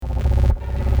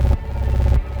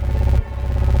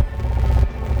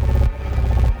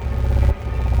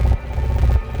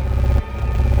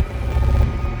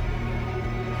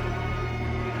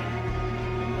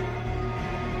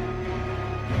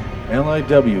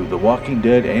LIW, The Walking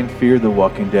Dead and Fear the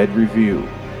Walking Dead review.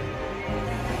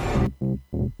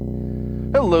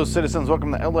 Hello, citizens.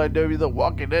 Welcome to LIW, The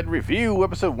Walking Dead review,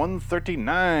 episode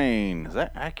 139. Is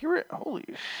that accurate? Holy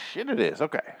shit, it is.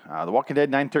 Okay. The Walking Dead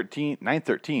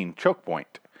 913 Choke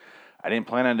Point. I didn't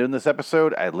plan on doing this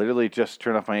episode. I literally just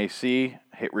turned off my AC,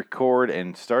 hit record,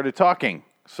 and started talking.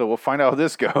 So we'll find out how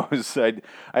this goes.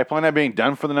 I plan on being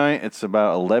done for the night. It's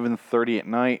about 11:30 at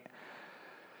night.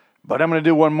 But I'm going to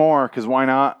do one more, because why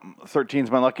not? 13 is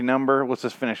my lucky number. Let's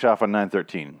just finish off on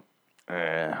 913.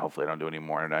 Hopefully I don't do any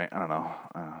more tonight. I don't know.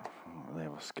 They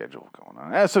have a schedule going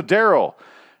on. So Daryl,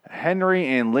 Henry,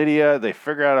 and Lydia, they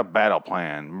figure out a battle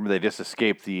plan. Remember, they just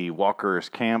escaped the Walker's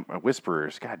camp,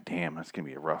 Whisperers. God damn, that's going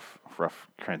to be a rough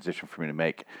transition for me to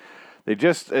make. They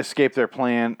just escaped their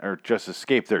plan, or just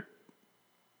escaped their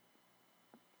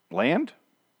land?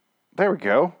 There we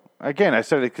go. Again, I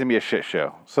said it's going to be a shit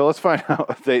show. So let's find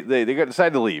out. They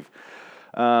decided to leave.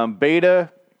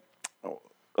 Beta,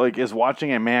 is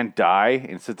watching a man die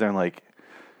and sit there and,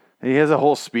 he has a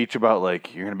whole speech about,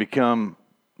 you're going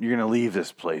to leave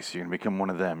this place. You're going to become one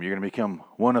of them. You're going to become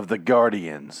one of the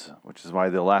Guardians, which is why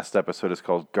the last episode is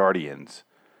called Guardians.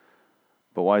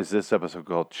 But why is this episode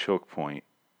called Choke Point?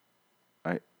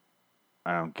 I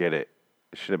don't get it.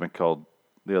 It should have been called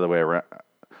the other way around.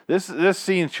 This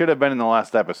scene should have been in the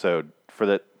last episode for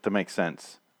that to make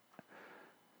sense.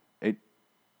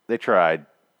 They tried.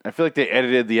 I feel like they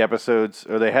edited the episodes,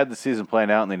 or they had the season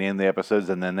planned out and they named the episodes,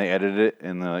 and then they edited it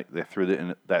and they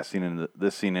threw that scene into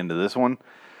this scene into this one,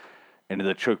 into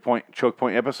the choke point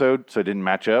episode, so it didn't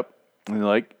match up. And they're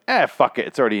like, fuck it,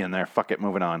 it's already in there. Fuck it,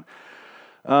 moving on.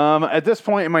 At this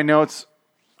point in my notes,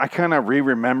 I kind of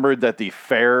remembered that the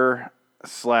fair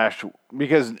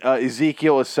because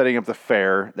Ezekiel is setting up the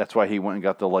fair. That's why he went and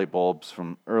got the light bulbs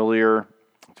from earlier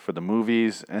for the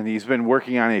movies. And he's been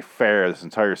working on a fair this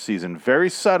entire season, very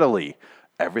subtly.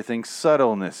 Everything's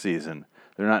subtle in this season.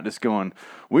 They're not just going,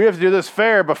 we have to do this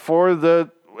fair before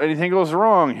anything goes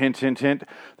wrong. Hint, hint, hint.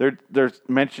 They're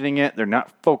mentioning it. They're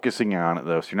not focusing on it,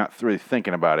 though, so you're not really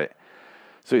thinking about it.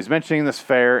 So he's mentioning this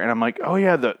fair, and I'm like, oh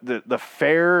yeah, the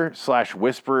fair /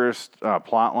 Whisperers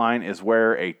plot line is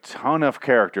where a ton of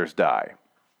characters die.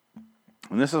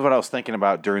 And this is what I was thinking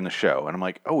about during the show. And I'm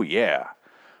like, oh yeah,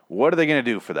 what are they going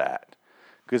to do for that?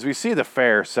 Because we see the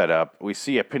fair set up. We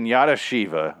see a Pinata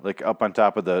Shiva, up on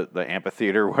top of the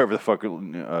amphitheater, wherever the fuck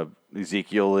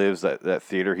Ezekiel lives, that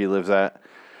theater he lives at.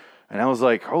 And I was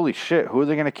like, holy shit, who are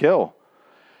they going to kill?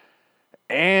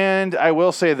 And I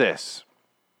will say this.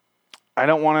 I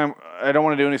don't want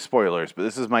to do any spoilers, but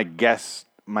this is my guess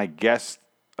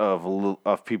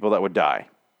of people that would die.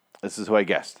 This is who I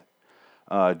guessed.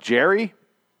 Jerry,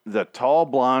 the tall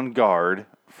blonde guard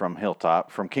from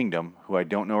Kingdom, who I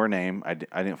don't know her name. I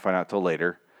didn't find out till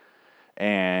later.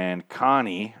 And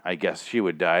Connie, I guess she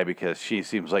would die because she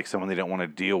seems like someone they don't want to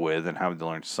deal with and having to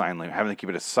learn sign language, having to keep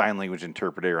it a sign language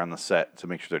interpreter on the set to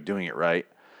make sure they're doing it right.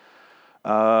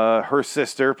 Her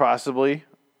sister, possibly.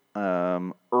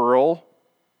 Earl,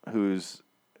 who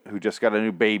just got a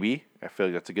new baby. I feel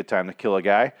like that's a good time to kill a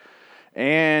guy.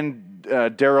 And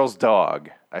Daryl's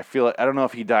dog. I don't know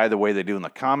if he died the way they do in the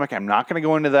comic. I'm not going to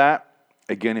go into that.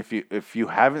 Again, if you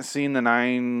haven't seen the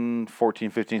 9, 14,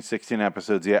 15, 16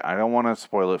 episodes yet, I don't want to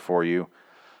spoil it for you.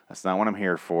 That's not what I'm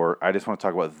here for. I just want to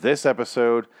talk about this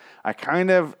episode. I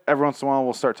every once in a while,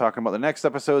 will start talking about the next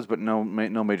episodes, but no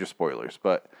major spoilers.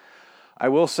 But I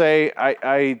will say,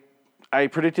 I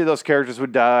predicted those characters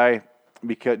would die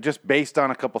because just based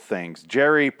on a couple things.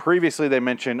 Jerry, previously they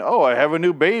mentioned, I have a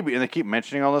new baby. And they keep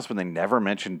mentioning all this when they never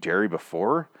mentioned Jerry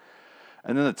before.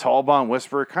 And then the tall blonde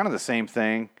Whisperer, kind of the same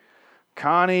thing.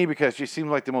 Connie, because she seems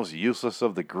like the most useless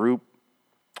of the group.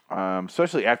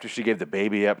 Especially after she gave the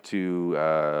baby up to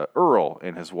Earl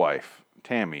and his wife,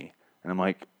 Tammy. And I'm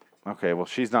like, okay, well,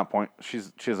 she doesn't have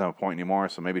a point anymore,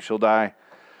 so maybe she'll die.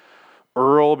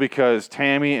 Earl, because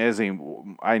Tammy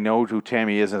I know who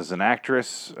Tammy is as an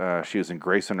actress. She was in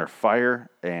Grace Under Fire,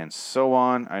 and so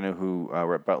on. I know who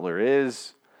Rhett Butler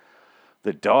is.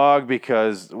 The dog,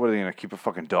 because what are they going to keep a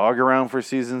fucking dog around for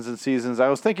seasons and seasons? I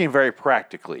was thinking very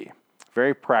practically,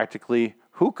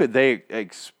 who could they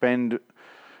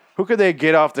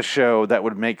get off the show that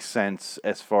would make sense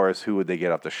as far as who would they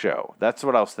get off the show? That's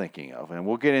what I was thinking of, and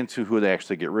we'll get into who they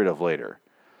actually get rid of later,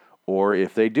 or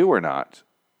if they do or not.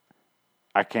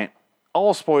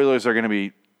 All spoilers are going to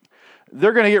be,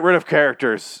 they're going to get rid of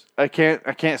characters. I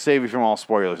can't save you from all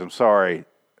spoilers. I'm sorry.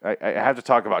 I have to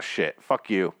talk about shit. Fuck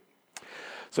you.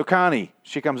 So Connie,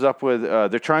 she comes up with,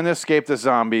 they're trying to escape the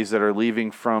zombies that are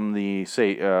leaving from the,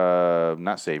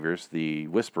 not saviors, the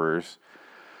Whisperers.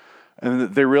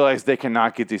 And they realize they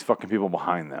cannot get these fucking people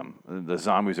behind them. The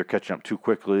zombies are catching up too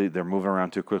quickly. They're moving around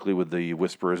too quickly with the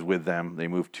Whisperers with them. They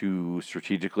move too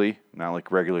strategically, not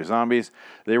like regular zombies.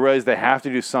 They realize they have to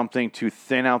do something to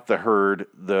thin out the herd,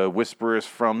 the Whisperers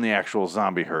from the actual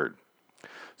zombie herd.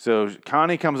 So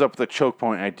Connie comes up with a choke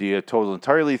point idea told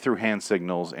entirely through hand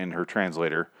signals and her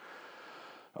translator.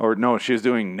 Or no, she was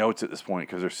doing notes at this point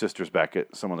because her sister's back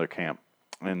at some other camp.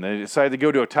 And they decided to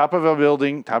go to a top of a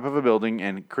building,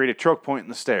 and create a choke point in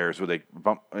the stairs where they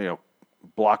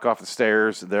block off the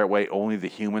stairs. That way, only the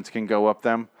humans can go up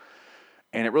them,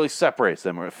 and it really separates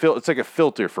them. It's like a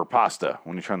filter for pasta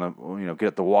when you're trying to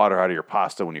get the water out of your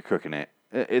pasta when you're cooking it.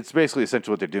 It's basically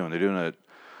essentially what they're doing. They're doing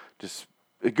just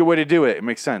a good way to do it. It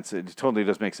makes sense. It totally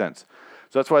does make sense.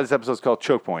 So that's why this episode is called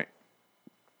Choke Point.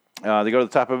 They go to the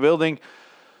top of a building.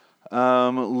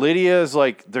 Lydia's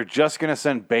like, they're just going to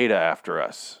send Beta after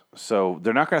us. So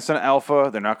they're not going to send Alpha.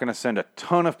 They're not going to send a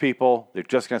ton of people. They're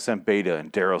just going to send Beta.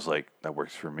 And Daryl's like, that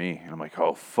works for me. And I'm like,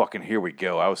 oh, fucking here we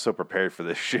go. I was so prepared for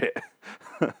this shit.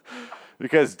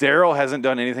 Because Daryl hasn't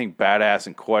done anything badass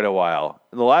in quite a while.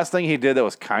 The last thing he did that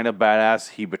was kind of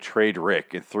badass, he betrayed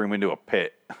Rick and threw him into a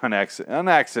pit on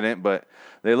accident, but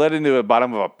they led into the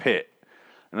bottom of a pit.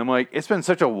 And I'm like, it's been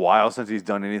such a while since he's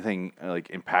done anything like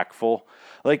impactful.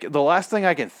 Like the last thing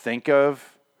I can think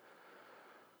of,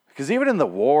 because even in the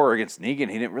war against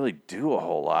Negan, he didn't really do a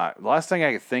whole lot. The last thing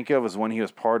I could think of was when he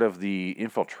was part of the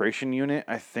infiltration unit.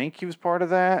 I think he was part of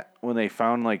that when they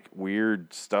found like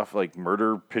weird stuff like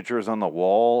murder pictures on the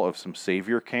wall of some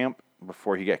savior camp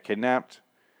before he got kidnapped.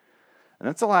 And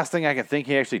that's the last thing I can think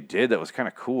he actually did that was kind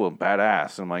of cool and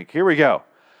badass. And I'm like, here we go.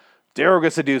 Daryl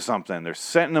gets to do something. They're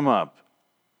setting him up.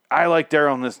 I like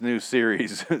Daryl in this new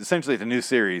series, essentially the new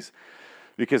series,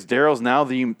 because Daryl's now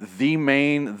the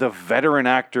veteran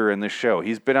actor in this show.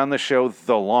 He's been on the show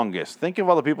the longest. Think of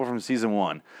all the people from season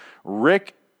 1.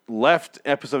 Rick left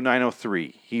episode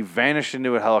 903. He vanished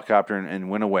into a helicopter and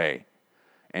went away.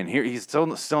 And here he's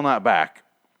still not back.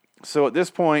 So at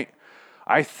this point,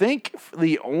 I think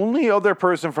the only other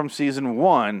person from season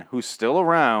 1 who's still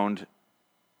around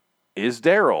is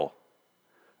Daryl.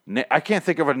 I can't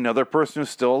think of another person who's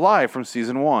still alive from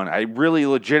season 1. I really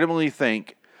legitimately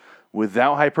think,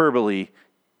 without hyperbole,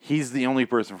 he's the only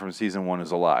person from season 1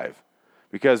 who's alive.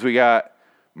 Because we got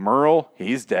Merle,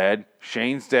 he's dead.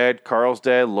 Shane's dead. Carl's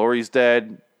dead. Lori's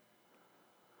dead.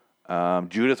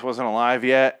 Judith wasn't alive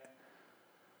yet.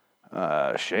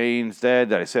 Shane's dead.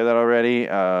 Did I say that already?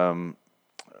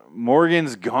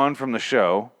 Morgan's gone from the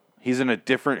show. He's in a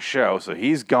different show, so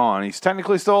he's gone. He's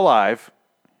technically still alive.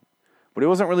 But he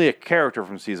wasn't really a character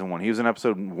from season 1. He was in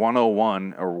episode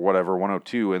 101 or whatever,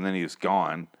 102, and then he was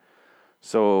gone.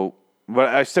 So, but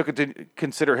I still could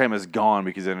consider him as gone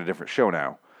because he's in a different show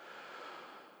now.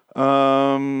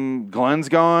 Glenn's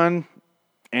gone.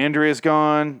 Andrea's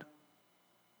gone.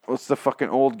 What's the fucking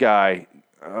old guy?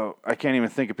 I can't even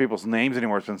think of people's names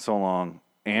anymore. It's been so long.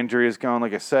 Andrea's gone,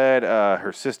 like I said.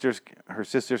 Her sister's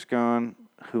gone,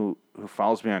 who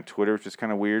follows me on Twitter, which is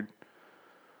kind of weird.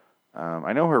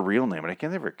 I know her real name, but I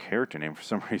can't think of her character name for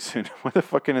some reason. Why the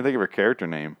fuck can I think of her character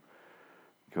name?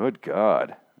 Good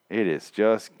God. It is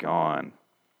just gone.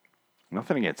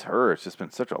 Nothing against her. It's just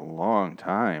been such a long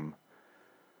time.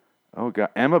 Oh,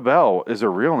 God. Emma Bell is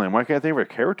her real name. Why can't I think of her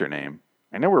character name?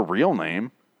 I know her real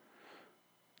name.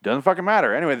 Doesn't fucking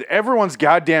matter. Anyway, everyone's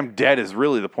goddamn dead is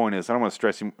really the point is. I don't want to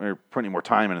stress you or put any more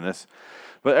time into this.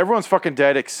 But everyone's fucking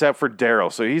dead except for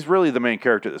Daryl. So he's really the main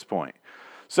character at this point.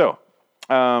 So,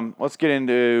 let's get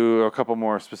into a couple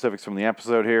more specifics from the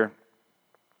episode here.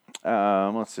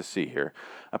 Let's just see here.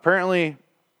 Apparently,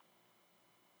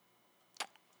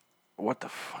 what the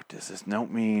fuck does this note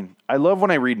mean? I love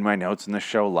when I read my notes in this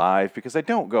show live because I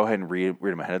don't go ahead and read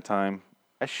them ahead of time.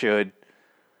 I should.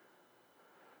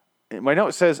 My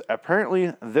note says,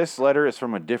 apparently this letter is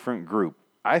from a different group.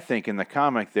 I think in the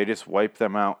comic they just wipe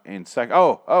them out in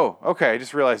Oh, okay, I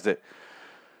just realized it.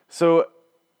 So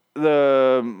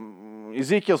the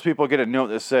Ezekiel's people get a note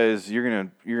that says you're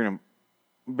gonna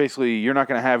basically you're not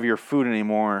gonna have your food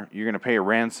anymore. You're gonna pay a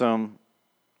ransom,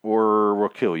 or we'll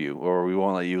kill you, or we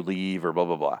won't let you leave, or blah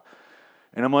blah blah.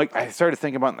 And I'm like, I started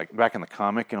thinking about back in the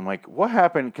comic, and I'm like, what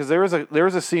happened? Because there was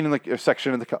a scene in a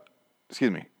section of a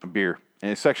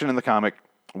section in the comic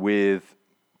with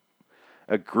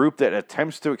a group that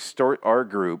attempts to extort our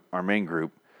main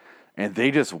group. And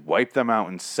they just wipe them out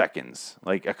in seconds,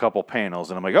 like a couple panels.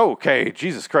 And I'm like, oh, okay,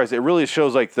 Jesus Christ. It really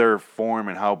shows like their form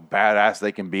and how badass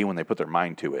they can be when they put their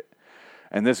mind to it.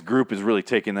 And this group is really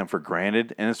taking them for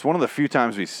granted. And it's one of the few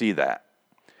times we see that.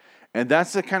 And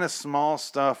that's the kind of small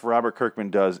stuff Robert Kirkman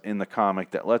does in the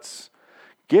comic that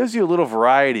gives you a little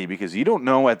variety because you don't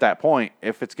know at that point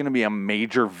if it's going to be a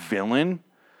major villain.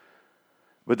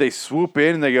 But they swoop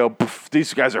in and they go,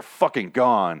 these guys are fucking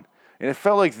gone. And it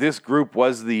felt like this group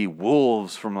was the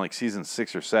wolves from like season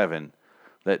 6 or 7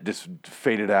 that just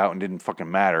faded out and didn't fucking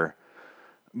matter.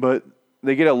 But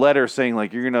they get a letter saying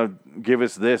like, you're going to give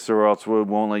us this or else we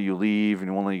won't let you leave and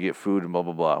we won't let you get food and blah,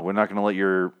 blah, blah. We're not going to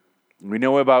let we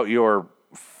know about your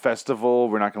festival.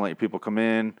 We're not going to let your people come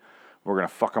in. We're going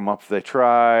to fuck them up if they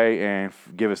try and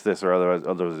give us this or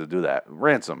otherwise they do that.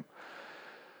 Ransom.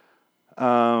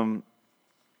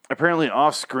 Apparently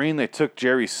off screen they took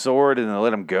Jerry's sword and they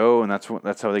let him go, and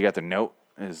that's how they got the note,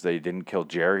 is they didn't kill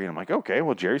Jerry. And I'm like, okay,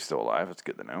 well Jerry's still alive. That's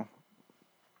good to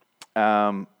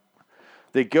know.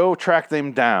 They go track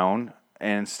them down,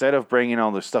 and instead of bringing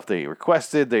all the stuff they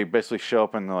requested, they basically show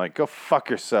up and they're like, go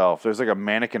fuck yourself. There's like a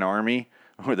mannequin army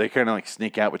where they kind of like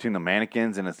sneak out between the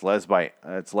mannequins, and it's led by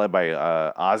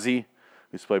Ozzy,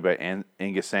 who's played by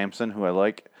Angus Sampson, who I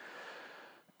like.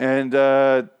 And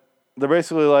they're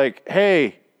basically like,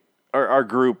 hey, our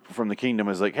group from the kingdom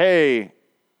is like, hey,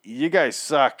 you guys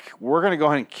suck. We're going to go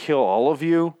ahead and kill all of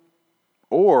you,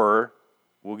 or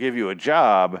we'll give you a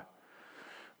job.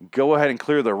 Go ahead and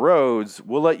clear the roads.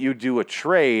 We'll let you do a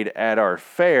trade at our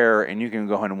fair, and you can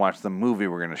go ahead and watch the movie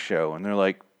we're going to show. And they're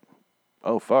like,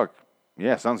 oh, fuck.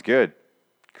 Yeah, sounds good.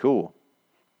 Cool.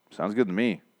 Sounds good to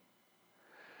me.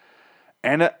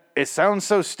 And it sounds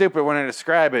so stupid when I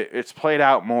describe it. It's played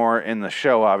out more in the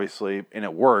show, obviously, and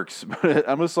it works. But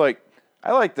I'm just like,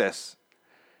 I like this.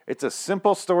 It's a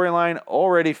simple storyline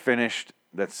already finished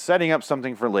that's setting up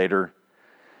something for later,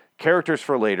 characters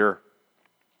for later,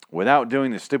 without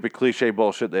doing the stupid cliche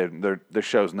bullshit the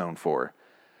show's known for.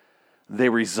 They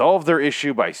resolved their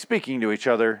issue by speaking to each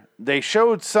other. They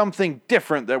showed something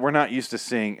different that we're not used to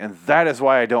seeing, and that is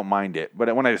why I don't mind it.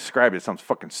 But when I describe it, it sounds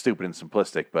fucking stupid and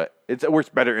simplistic, but it works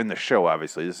better in the show,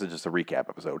 obviously. This is just a recap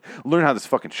episode. Learn how this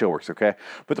fucking show works, okay?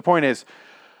 But the point is,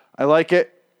 I like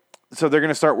it. So they're going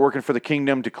to start working for the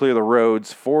kingdom to clear the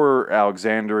roads for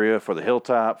Alexandria, for the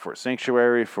Hilltop, for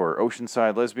Sanctuary, for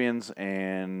Oceanside Lesbians,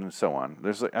 and so on.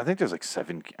 I think there's like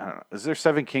 7. I don't know. Is there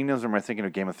 7 kingdoms, or am I thinking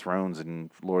of Game of Thrones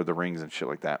and Lord of the Rings and shit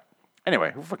like that?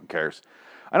 Anyway, who fucking cares?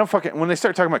 When they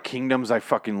start talking about kingdoms, I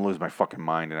fucking lose my fucking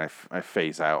mind and I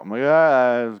phase out. I'm like,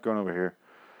 I was going over here.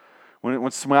 When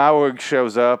Smaug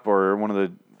shows up, or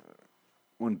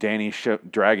when Danny's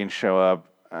dragons show up,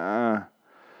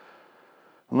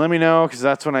 let me know, because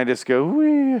that's when I just go,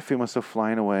 wee, I feel myself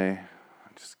flying away.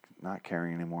 I'm just not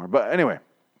caring anymore. But anyway,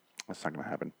 that's not going to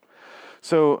happen.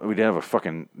 So we did have a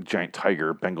fucking giant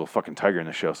tiger, Bengal fucking tiger in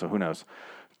the show, so who knows.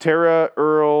 Tara,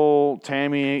 Earl,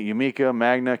 Tammy, Yumika,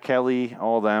 Magna, Kelly,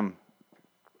 all of them.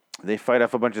 They fight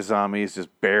off a bunch of zombies, just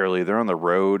barely. They're on the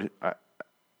road. I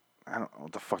don't know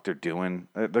what the fuck they're doing.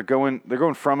 They're going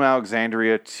from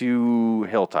Alexandria to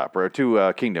Hilltop, or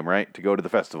to Kingdom, right? To go to the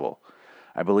festival.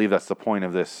 I believe that's the point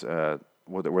of this,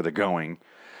 where they're going.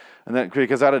 And then,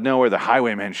 because out of nowhere, the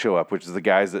Highwaymen show up, which is the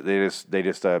guys that they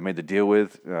just made the deal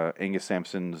with, Angus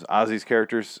Sampson's, Ozzy's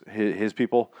characters, his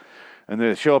people. And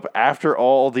they show up after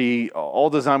all the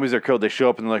zombies are killed. They show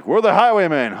up and they're like, we're the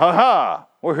Highwaymen, ha-ha!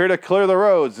 We're here to clear the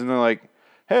roads. And they're like,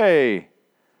 hey,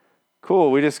 cool,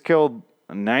 we just killed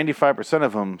 95%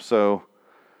 of them, so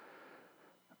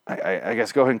I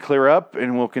guess go ahead and clear up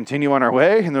and we'll continue on our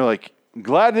way. And they're like,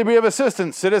 glad to be of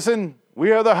assistance, citizen.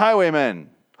 We are the Highwaymen.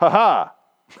 Ha-ha.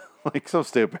 Like, so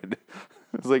stupid.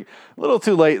 It's like a little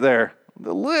too late there.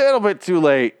 A little bit too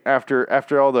late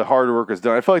after all the hard work was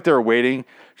done. I felt like they were waiting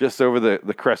just over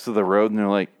the crest of the road, and they're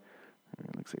like,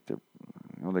 it looks like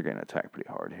they're getting attacked pretty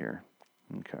hard here.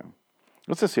 Okay.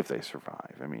 Let's just see if they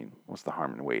survive. I mean, what's the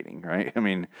harm in waiting, right? I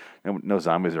mean, no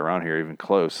zombies are around here even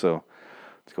close, so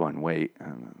let's go ahead and wait.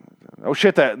 Oh,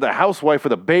 shit, the housewife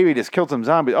with a baby just killed some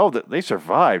zombies. Oh, they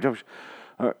survived.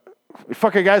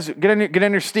 Fucking guys, get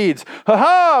in your steeds.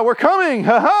 Ha-ha, we're coming.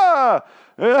 Ha-ha.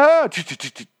 Ha-ha.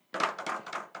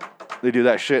 They do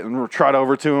that shit and trot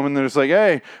over to him, and they're just like,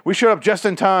 hey, we showed up just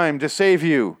in time to save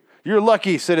you. You're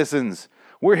lucky, citizens.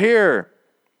 We're here.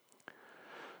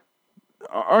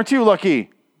 Aren't you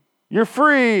lucky? You're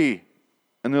free.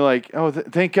 And they're like, oh,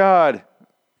 thank God.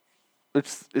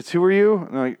 It's who are you?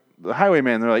 And they're like, the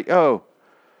Highwayman. They're like, oh,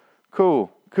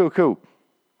 cool. We're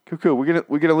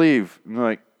gonna leave. And they're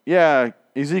like, yeah,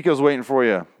 Ezekiel's waiting for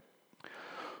you.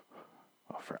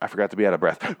 Oh, I forgot to be out of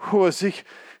breath. Oh,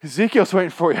 Ezekiel's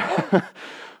waiting for you.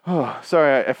 Oh,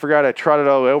 sorry, I forgot I trotted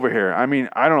all the way over here. I mean,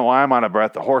 I don't know why I'm out of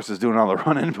breath. The horse is doing all the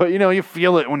running, but you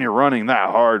feel it when you're running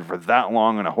that hard for that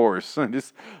long on a horse. It's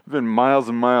just been miles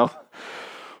and miles.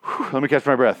 Let me catch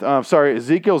my breath. Sorry,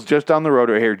 Ezekiel's just down the road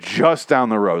right here, just down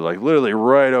the road, like literally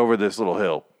right over this little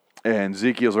hill. And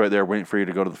Ezekiel's right there waiting for you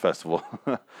to go to the festival.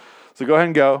 So go ahead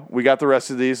and go. We got the rest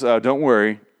of these. Don't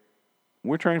worry.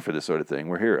 We're trained for this sort of thing.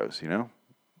 We're heroes, you know?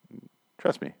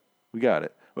 Trust me. We got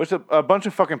it. It's a bunch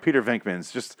of fucking Peter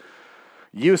Venkmans. Just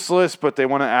useless, but they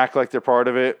want to act like they're part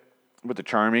of it, but they're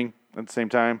charming at the same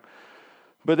time.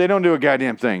 But they don't do a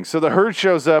goddamn thing. So the herd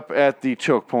shows up at the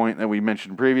choke point that we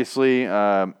mentioned previously.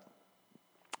 The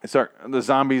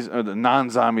zombies, or the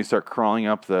non-zombies, start crawling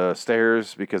up the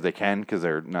stairs because they can, because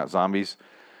they're not zombies.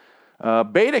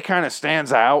 Beta kind of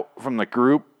stands out from the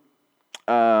group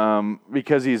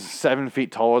because he's 7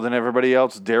 feet taller than everybody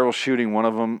else. Daryl's shooting one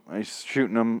of them. He's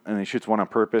shooting them, and he shoots one on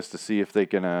purpose to see if they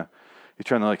can. He's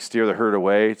trying to like steer the herd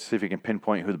away to see if he can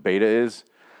pinpoint who the beta is.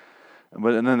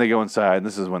 And then they go inside. And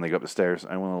this is when they go up the stairs.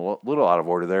 I went a little out of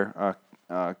order there.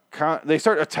 They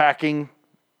start attacking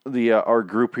our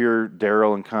group here,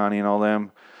 Daryl and Connie and all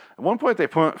them. At one point, they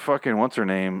put fucking what's her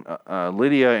name,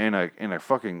 Lydia, in a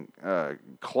fucking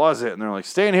closet, and they're like,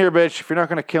 "Stay in here, bitch. If you're not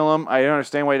gonna kill him, I don't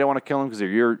understand why you don't want to kill him because they're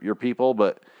your people.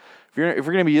 But if you're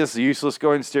gonna be this useless, go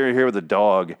ahead and stay here with the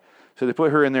dog." So they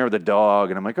put her in there with the dog,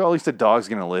 and I'm like, "Oh, at least the dog's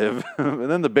gonna live." And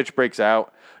then the bitch breaks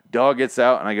out. Dog gets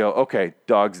out, and I go, "Okay,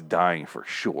 dog's dying for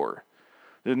sure.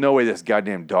 There's no way this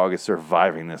goddamn dog is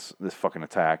surviving this fucking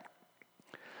attack."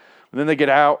 And then they get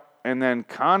out. And then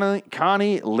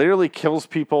Connie literally kills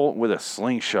people with a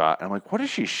slingshot. And I'm like, what is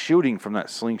she shooting from that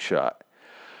slingshot?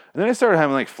 And then I started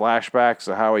having like flashbacks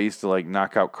of how I used to like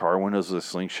knock out car windows with a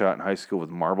slingshot in high school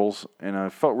with marbles. And I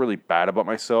felt really bad about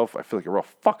myself. I feel like a real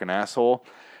fucking asshole.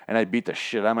 And I beat the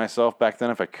shit out of myself back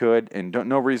then if I could. And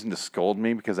no reason to scold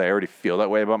me because I already feel that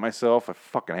way about myself. I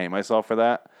fucking hate myself for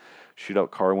that. Shoot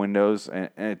out car windows. And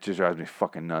it just drives me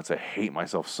fucking nuts. I hate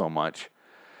myself so much.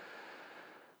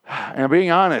 And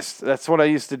being honest, that's what I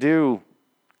used to do,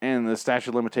 and the statute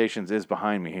of limitations is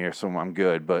behind me here, so I'm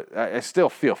good. But I still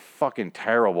feel fucking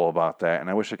terrible about that, and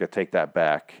I wish I could take that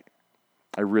back.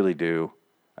 I really do.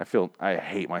 I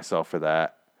hate myself for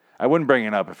that. I wouldn't bring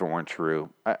it up if it weren't true,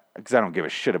 because I don't give a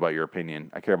shit about your opinion.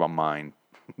 I care about mine.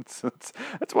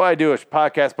 That's why I do a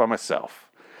podcast by myself.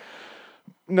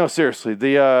 No, seriously,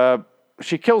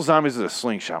 she kills zombies with a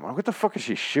slingshot. I'm like, what the fuck is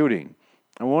she shooting?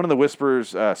 And one of the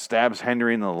Whisperers stabs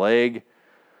Henry in the leg.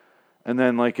 And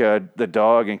then, the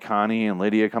dog and Connie and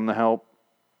Lydia come to help.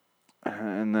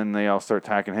 And then they all start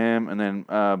attacking him. And then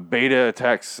Beta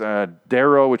attacks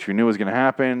Darrow, which we knew was going to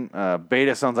happen.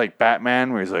 Beta sounds like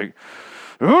Batman, where he's like...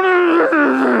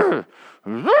 And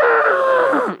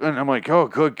I'm like, oh,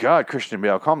 good God, Christian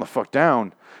Bale, calm the fuck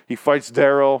down. He fights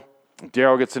Darrow.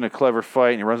 Darrow gets in a clever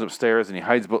fight, and he runs upstairs, and he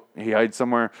hides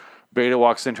somewhere. Beta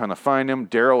walks in trying to find him.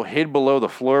 Darrow hid below the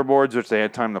floorboards, which they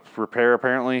had time to prepare,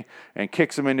 apparently, and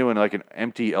kicks him into an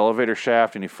empty elevator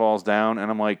shaft, and he falls down.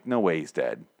 And I'm like, no way he's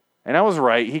dead. And I was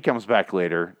right. He comes back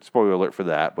later. Spoiler alert for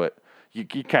that, but you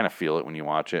kind of feel it when you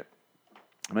watch it.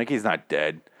 I'm like, he's not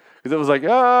dead. Because it was like,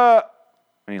 and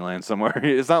he lands somewhere.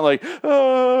 It's not like,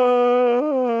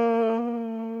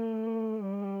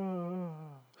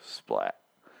 splat.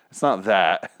 It's not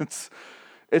that.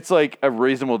 It's like a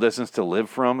reasonable distance to live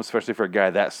from, especially for a guy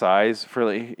that size.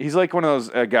 He's like one of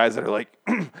those guys that are like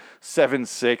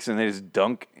 7'6", and they just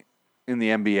dunk in the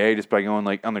NBA just by going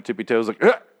like on their tippy toes, like,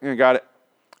 got it.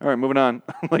 All right, moving on.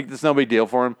 Like, it's no big deal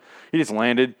for him. He just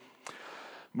landed.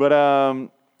 But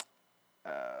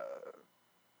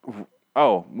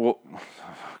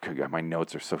good God, my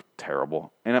notes are so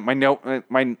terrible. And my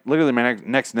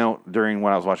next note during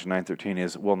when I was watching 9/13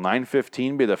 is, will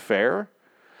 9/15 be the fair?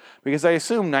 Because I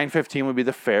assume 9/15 would be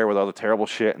the fair with all the terrible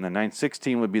shit, and then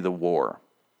 9/16 would be the war.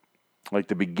 Like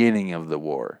the beginning of the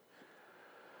war.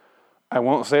 I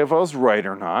won't say if I was right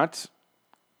or not.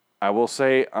 I will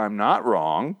say I'm not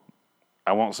wrong.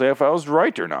 I won't say if I was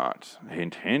right or not.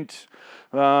 Hint, hint.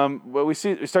 But we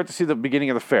start to see the beginning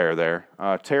of the fair there.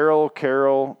 Terrell,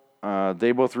 Carol,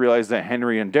 they both realize that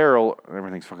Henry and Daryl,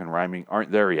 everything's fucking rhyming,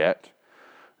 aren't there yet.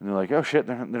 And they're like, oh shit,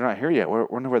 they're not here yet.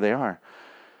 Wonder where they are.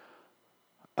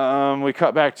 We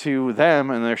cut back to them,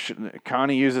 and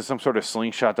Connie uses some sort of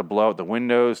slingshot to blow out the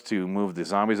windows to move the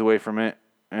zombies away from it.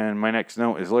 And my next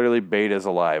note is literally Beta's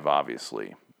alive,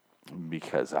 obviously.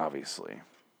 Because obviously.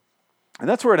 And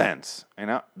that's where it ends.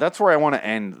 And that's where I want to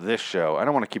end this show. I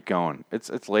don't want to keep going.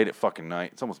 It's late at fucking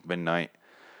night. It's almost midnight.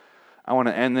 I want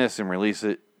to end this and release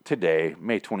it today,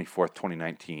 May 24th,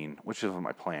 2019, which is what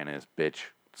my plan is,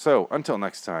 bitch. So, until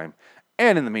next time.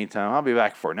 And in the meantime, I'll be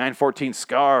back for 9/14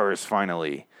 Scars,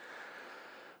 finally.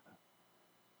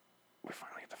 We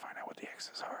finally get to find out what the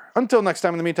X's are. Until next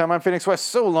time, in the meantime, I'm Phoenix West.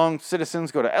 So long,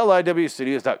 citizens. Go to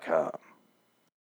liwstudios.com.